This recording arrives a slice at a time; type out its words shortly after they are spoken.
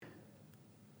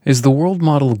Is the world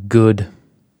model good?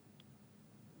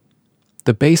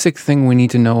 The basic thing we need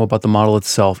to know about the model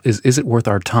itself is it worth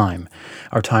our time?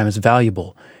 Our time is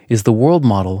valuable. Is the world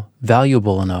model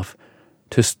valuable enough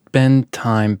to spend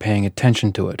time paying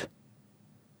attention to it?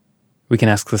 We can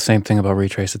ask the same thing about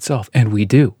Retrace itself, and we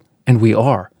do, and we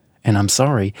are. And I'm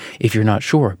sorry if you're not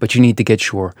sure, but you need to get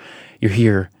sure. You're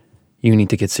here. You need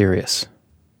to get serious.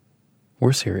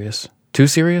 We're serious. Too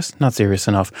serious? Not serious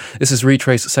enough. This is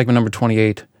Retrace, segment number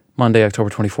 28, Monday, October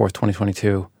 24th,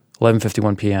 2022,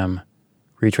 11:51 p.m.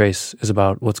 Retrace is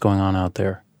about what's going on out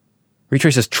there.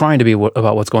 Retrace is trying to be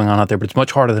about what's going on out there, but it's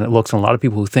much harder than it looks, and a lot of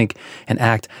people who think and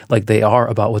act like they are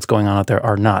about what's going on out there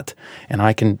are not. And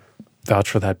I can vouch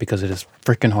for that because it is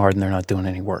freaking hard and they're not doing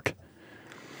any work.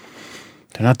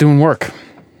 They're not doing work.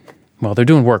 Well, they're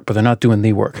doing work, but they're not doing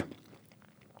the work.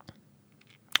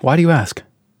 Why do you ask?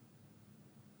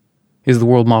 Is the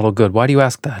world model good? Why do you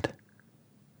ask that?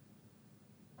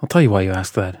 I'll tell you why you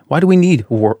ask that. Why do we need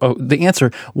the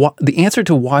answer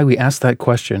to why we ask that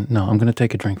question? No, I'm going to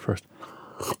take a drink first.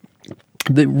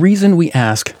 The reason we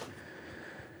ask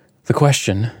the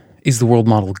question, is the world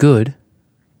model good,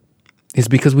 is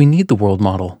because we need the world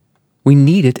model. We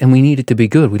need it, and we need it to be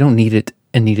good. We don't need it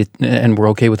and we're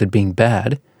okay with it being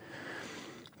bad.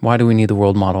 Why do we need the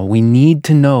world model? We need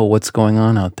to know what's going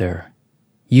on out there.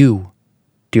 You,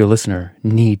 dear listener,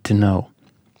 need to know.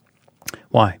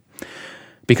 Why?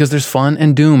 Because there's fun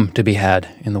and doom to be had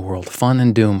in the world. Fun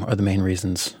and doom are the main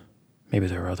reasons. Maybe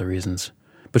there are other reasons.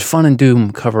 But fun and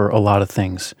doom cover a lot of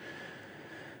things.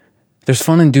 There's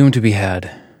fun and doom to be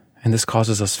had, and this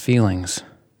causes us feelings.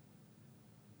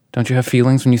 Don't you have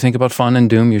feelings when you think about fun and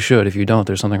doom? You should. If you don't,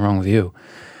 there's something wrong with you.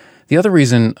 The other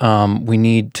reason we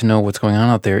need to know what's going on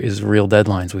out there is real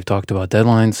deadlines. We've talked about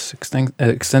deadlines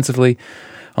extensively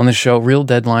on this show. Real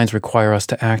deadlines require us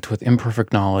to act with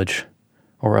imperfect knowledge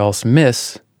or else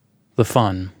miss the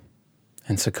fun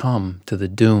and succumb to the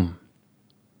doom.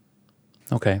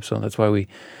 Okay, so that's why we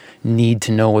need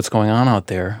to know what's going on out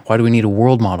there. Why do we need a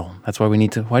world model?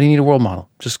 Why do you need a world model?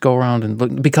 Just go around and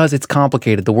look, because it's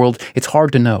complicated. The world, it's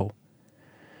hard to know.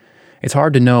 It's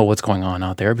hard to know what's going on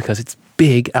out there because it's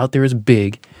big. Out there is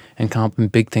big,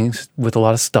 and big things with a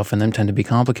lot of stuff in them tend to be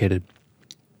complicated.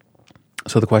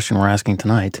 So the question we're asking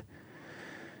tonight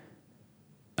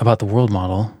about the world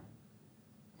model,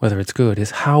 whether it's good,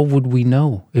 is how would we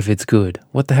know if it's good?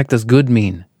 What the heck does good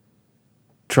mean?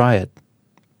 Try it.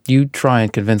 You try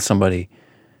and convince somebody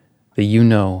that you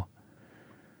know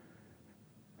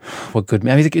what good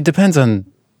means. I mean, it depends on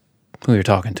who you're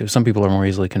talking to. Some people are more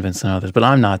easily convinced than others, but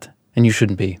I'm not, and you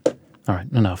shouldn't be. All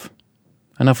right, enough.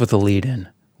 Enough with the lead in.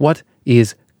 What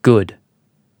is good?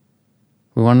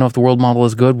 We want to know if the world model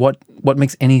is good. What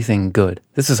makes anything good?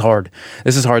 This is hard.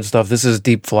 This is hard stuff. This is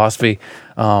deep philosophy.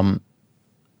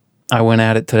 I went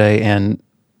at it today, and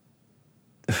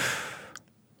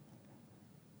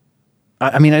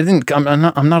I'm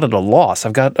not at a loss.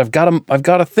 I've got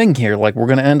a thing here. Like, we're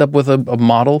going to end up with a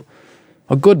model,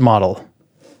 a good model,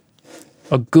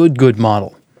 a good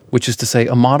model, which is to say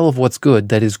a model of what's good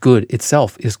that is good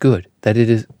itself is good, that it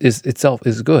is itself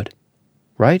is good,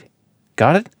 right?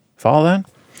 Got it? Follow that?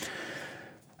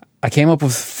 I came up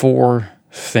with 4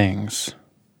 things.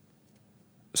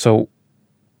 So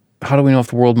how do we know if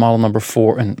the world model number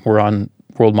 4, and we're on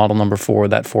world model number 4,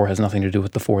 that 4 has nothing to do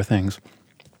with the 4 things.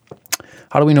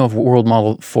 How do we know if world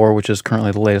model 4, which is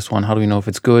currently the latest one, how do we know if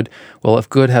it's good? Well, if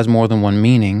good has more than one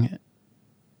meaning,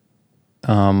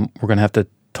 we're going to have to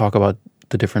talk about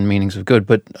the different meanings of good.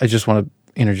 But I just want to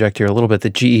interject here a little bit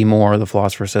that G.E. Moore, the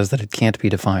philosopher, says that it can't be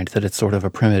defined, that it's sort of a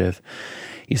primitive.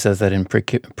 He says that in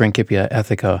Principia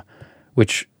Ethica,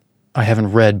 which I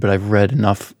haven't read, but I've read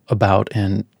enough about,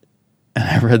 and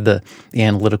I read the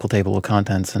analytical table of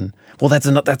contents, and well, that's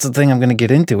the thing I'm going to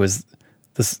get into is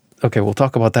this. Okay, we'll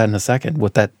talk about that in a second,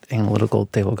 what that analytical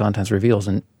table of contents reveals.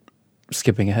 And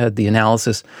skipping ahead, the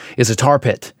analysis is a tar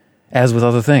pit, as with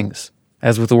other things,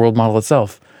 as with the world model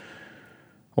itself,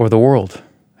 or the world.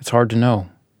 It's hard to know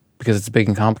because it's big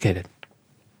and complicated.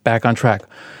 Back on track.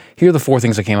 Here are the 4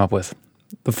 things I came up with.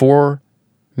 The 4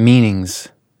 meanings,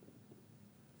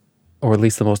 or at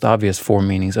least the most obvious 4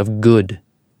 meanings of good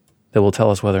that will tell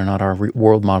us whether or not our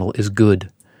world model is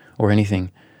good, or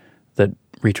anything that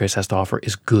Retrace has to offer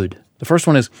is good. The first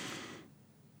one is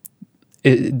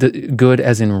the good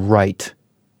as in right.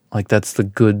 Like, that's the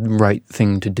good, right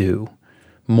thing to do.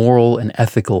 Moral and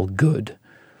ethical good.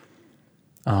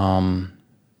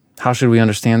 How should we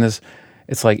understand this?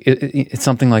 It's like it's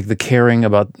something like the caring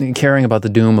about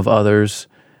the doom of others,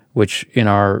 which in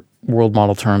our world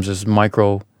model terms is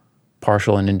micro,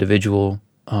 partial, and individual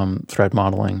threat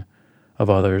modeling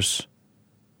of others.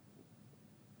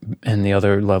 and the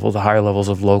other level, the higher levels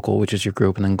of local, which is your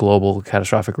group, and then global,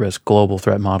 catastrophic risk, global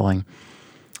threat modeling.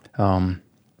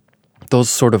 Those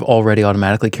sort of already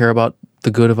automatically care about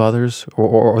the good of others,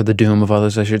 or the doom of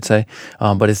others, I should say.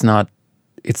 But it's not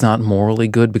morally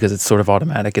good because it's sort of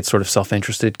automatic. It's sort of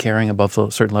self-interested caring above a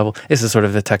certain level. This is sort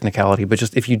of a technicality, but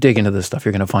just if you dig into this stuff,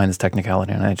 you're going to find this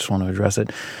technicality, and I just want to address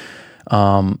it.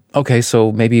 Okay,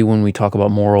 so maybe when we talk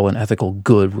about moral and ethical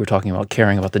good, we're talking about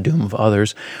caring about the doom of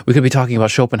others. We could be talking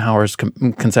about Schopenhauer's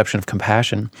conception of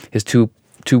compassion, his two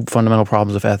fundamental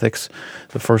problems of ethics.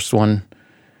 The first one,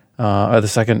 or the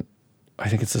second, I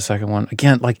think it's the second one.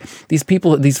 Again, like these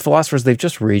people, these philosophers, they've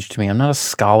just reached me. I'm not a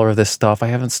scholar of this stuff. I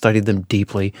haven't studied them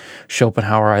deeply.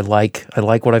 Schopenhauer, I like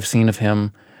what I've seen of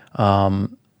him.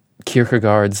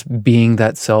 Kierkegaard's being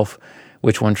that self,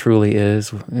 which one truly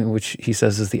is, which he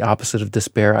says is the opposite of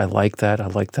despair. I like that. I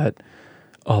like that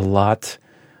a lot.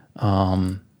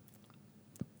 But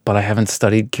I haven't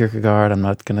studied Kierkegaard. I'm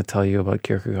not going to tell you about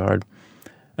Kierkegaard.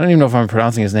 I don't even know if I'm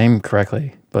pronouncing his name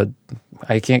correctly, but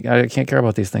I can't care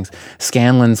about these things.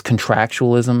 Scanlon's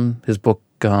contractualism, his book,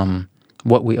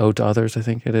 What We Owe to Others, I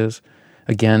think it is.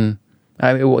 Again,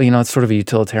 it's sort of a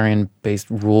utilitarian-based,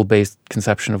 rule-based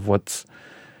conception of what's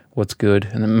good.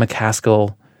 And then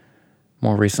McCaskill,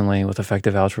 more recently, with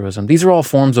effective altruism. These are all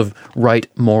forms of right,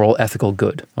 moral, ethical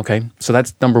good, okay? So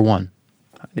that's number one.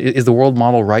 Is the world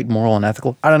model right, moral, and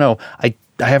ethical? I don't know. I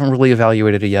haven't really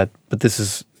evaluated it yet, but this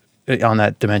is on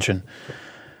that dimension.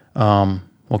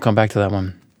 We'll come back to that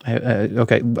one.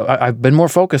 I've been more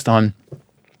focused on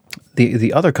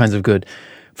the other kinds of good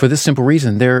for this simple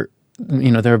reason. There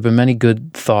have been many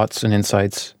good thoughts and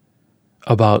insights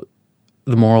about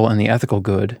the moral and the ethical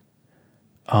good,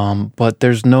 but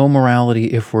there's no morality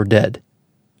if we're dead.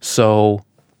 So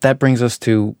that brings us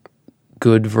to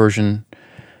good version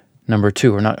number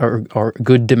two, or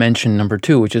good dimension number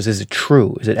two, which is it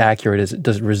true? Is it accurate?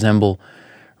 Does it resemble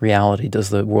reality?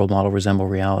 Does the world model resemble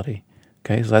reality?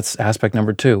 Okay, so that's aspect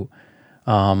number two.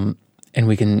 And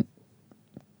we can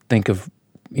think of,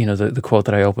 the quote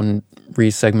that I opened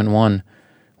Reese segment one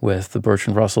with, the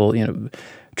Bertrand Russell,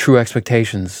 true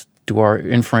expectations. Do our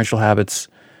inferential habits,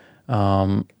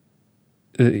 lead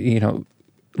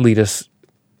us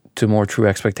to more true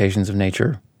expectations of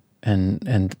nature,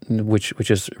 and which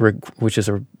is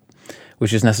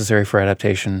necessary for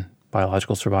adaptation,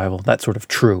 biological survival? That's sort of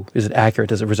true. Is it accurate?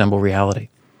 Does it resemble reality?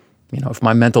 If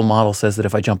my mental model says that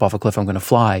if I jump off a cliff, I'm going to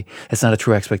fly, it's not a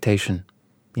true expectation.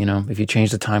 If you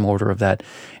change the time order of that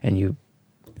all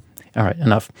right,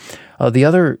 enough. The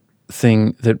other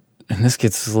thing that, and this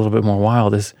gets a little bit more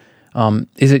wild, is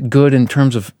it good in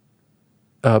terms of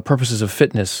purposes of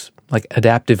fitness, like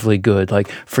adaptively good?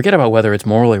 Like, forget about whether it's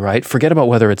morally right, forget about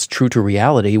whether it's true to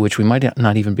reality, which we might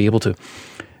not even be able to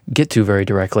get to very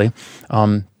directly.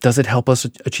 Does it help us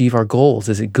achieve our goals?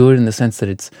 Is it good in the sense that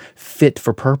it's fit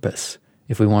for purpose?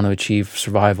 If we want to achieve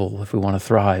survival, if we want to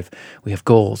thrive, we have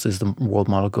goals. Is the world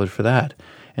model good for that?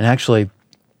 And actually,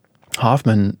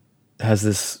 Hoffman has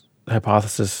this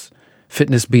hypothesis: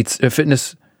 fitness beats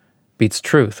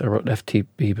truth. I wrote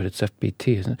FTB, but it's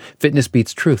FBT, isn't it? Fitness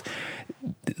beats truth.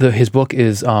 His book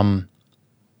is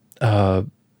The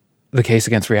Case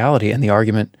Against Reality, and the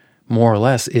argument, more or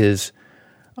less, is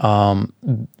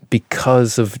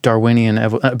because of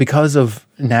because of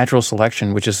natural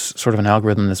selection, which is sort of an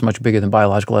algorithm that's much bigger than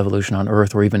biological evolution on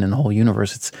Earth or even in the whole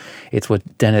universe. It's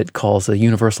what Dennett calls the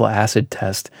universal acid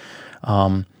test.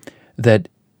 That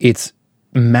it's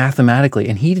mathematically,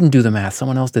 and he didn't do the math,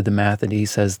 someone else did the math, and he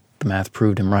says the math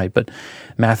proved him right, but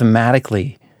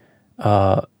mathematically,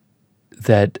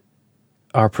 that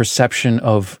our perception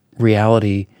of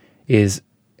reality is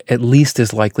at least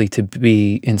as likely to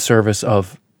be in service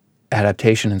of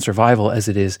adaptation and survival as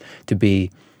it is to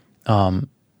be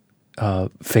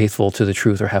faithful to the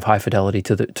truth or have high fidelity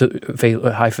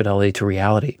to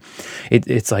reality.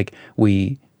 It's like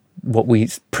the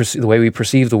way we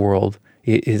perceive the world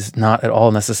is not at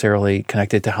all necessarily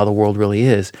connected to how the world really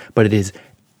is, but it is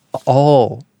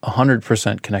all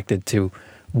 100% connected to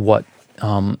what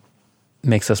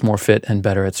makes us more fit and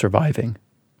better at surviving.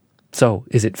 So,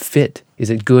 is it fit? Is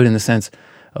it good in the sense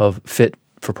of fit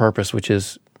for purpose, which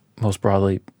is most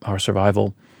broadly our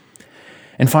survival?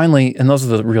 And finally, and those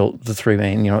are the three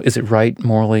main, is it right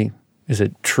morally? Is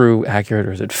it true, accurate,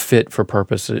 or is it fit for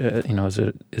purpose? Is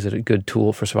it a good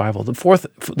tool for survival? The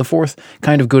fourth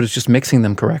kind of good is just mixing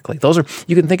them correctly.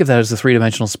 You can think of that as the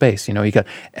three-dimensional space. You got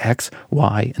X,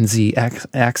 Y, and Z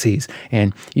axes,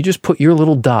 and you just put your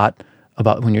little dot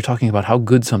about when you're talking about how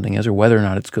good something is or whether or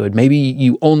not it's good. Maybe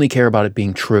you only care about it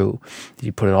being true.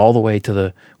 You put it all the way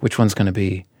to which one's going to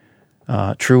be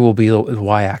true will be the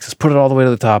y-axis. Put it all the way to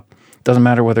the top. Doesn't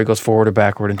matter whether it goes forward or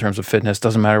backward in terms of fitness.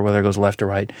 Doesn't matter whether it goes left or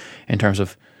right in terms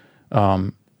of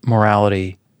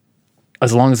morality.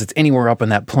 As long as it's anywhere up in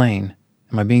that plane.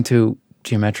 Am I being too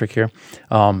geometric here?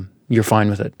 You're fine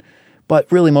with it.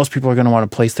 But really, most people are going to want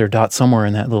to place their dot somewhere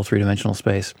in that little three-dimensional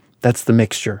space. That's the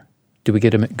mixture. Do we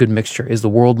get a good mixture? Is the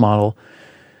world model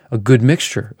a good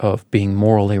mixture of being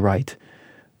morally right,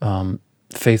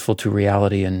 faithful to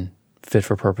reality, and fit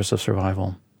for purpose of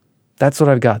survival? That's what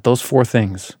I've got. Those four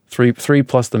things. Three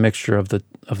plus the mixture of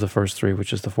the first three,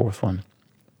 which is the fourth one.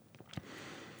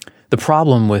 The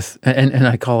problem with, and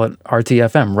I call it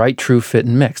RTFM, right, true, fit,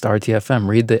 and mixed. RTFM,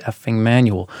 read the effing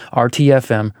manual.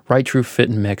 RTFM, right, true, fit,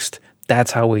 and mixed.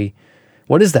 That's how we,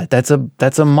 what is that? That's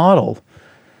a model.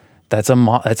 That's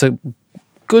a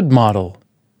good model.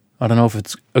 I don't know if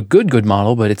it's a good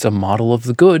model, but it's a model of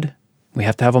the good. We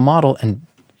have to have a model, and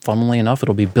funnily enough,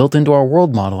 it'll be built into our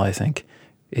world model, I think.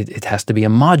 It has to be a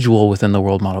module within the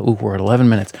world model. Ooh, we're at 11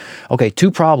 minutes. Okay,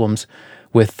 two problems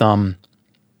with the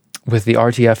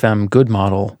RTFM good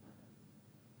model,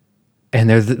 and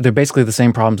they're basically the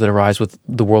same problems that arise with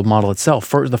the world model itself.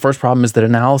 The first problem is that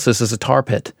analysis is a tar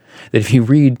pit. That if you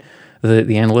read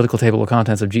the analytical table of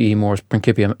contents of G.E. Moore's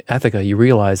Principia Ethica, you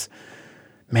realize,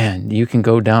 man, you can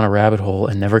go down a rabbit hole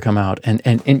and never come out.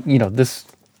 And you know, this,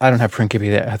 I don't have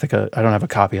Principia Ethica. I don't have a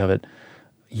copy of it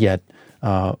yet.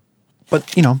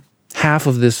 But, you know, half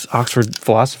of this Oxford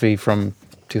philosophy from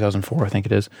 2004, I think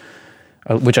it is,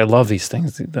 which I love these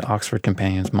things, the Oxford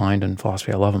Companions, Mind and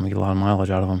Philosophy. I love them. We get a lot of mileage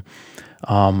out of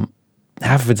them.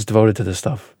 Half of it's devoted to this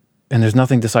stuff. And there's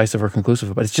nothing decisive or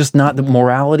conclusive, but it's just not the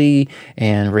morality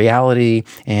and reality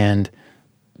and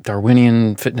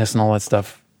Darwinian fitness and all that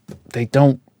stuff. They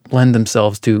don't lend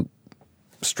themselves to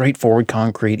straightforward,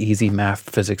 concrete, easy math,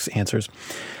 physics answers.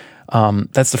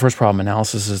 That's the first problem.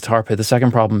 Analysis is a tar pit. The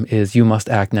second problem is you must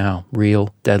act now.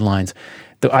 Real deadlines.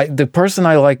 The person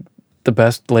I like the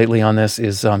best lately on this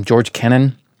is George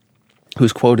Kennan,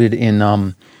 who's quoted in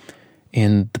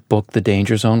the book The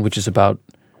Danger Zone, which is about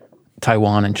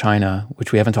Taiwan and China,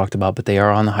 which we haven't talked about, but they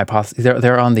are on the hypothesis.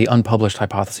 They're on the unpublished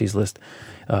hypotheses list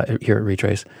here at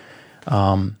Retrace.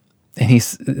 And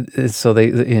they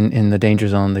in The Danger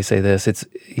Zone, they say this. It's,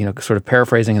 you know, sort of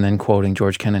paraphrasing and then quoting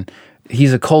George Kennan.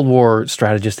 He's a Cold War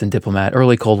strategist and diplomat,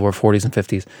 early Cold War, 40s and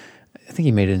 50s. I think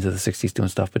he made it into the 60s doing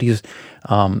stuff, but he's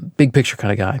big picture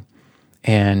kind of guy.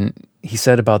 And he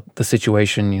said about the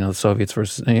situation, you know, the Soviets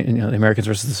versus, you know, the Americans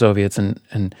versus the Soviets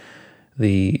and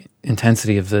the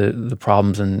intensity of the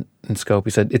problems and scope.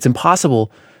 He said, it's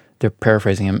impossible, they're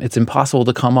paraphrasing him, it's impossible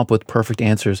to come up with perfect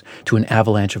answers to an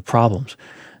avalanche of problems.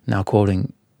 Now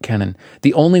quoting Kennan,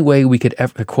 the only way we could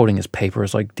ever, quoting his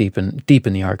papers like deep in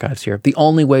the archives here, the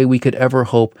only way we could ever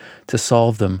hope to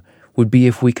solve them would be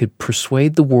if we could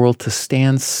persuade the world to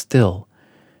stand still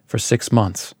for 6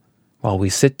 months while we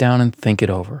sit down and think it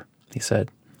over, he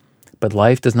said. But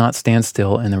life does not stand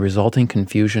still, and the resulting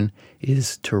confusion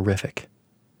is terrific.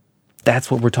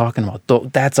 That's what we're talking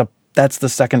about. That's the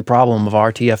second problem of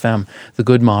RTFM, the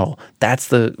good model.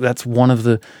 That's one of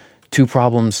the two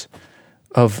problems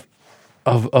of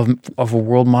a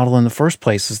world model in the first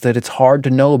place, is that it's hard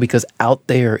to know because out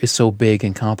there is so big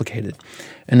and complicated.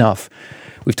 Enough.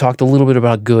 We've talked a little bit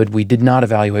about good. We did not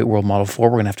evaluate World Model 4.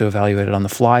 We're going to have to evaluate it on the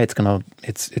fly. It's going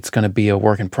to be a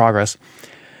work in progress.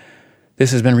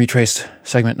 This has been Retraced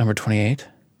segment number 28,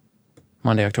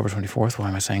 Monday, October 24th. Why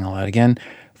am I saying all that again?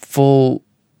 Full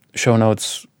show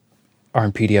notes are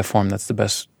in PDF form. That's the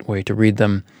best way to read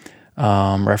them.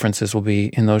 References will be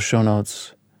in those show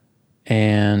notes.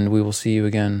 And we will see you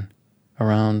again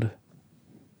around,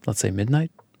 let's say,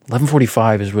 midnight.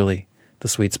 11:45 is really the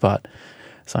sweet spot.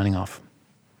 Signing off.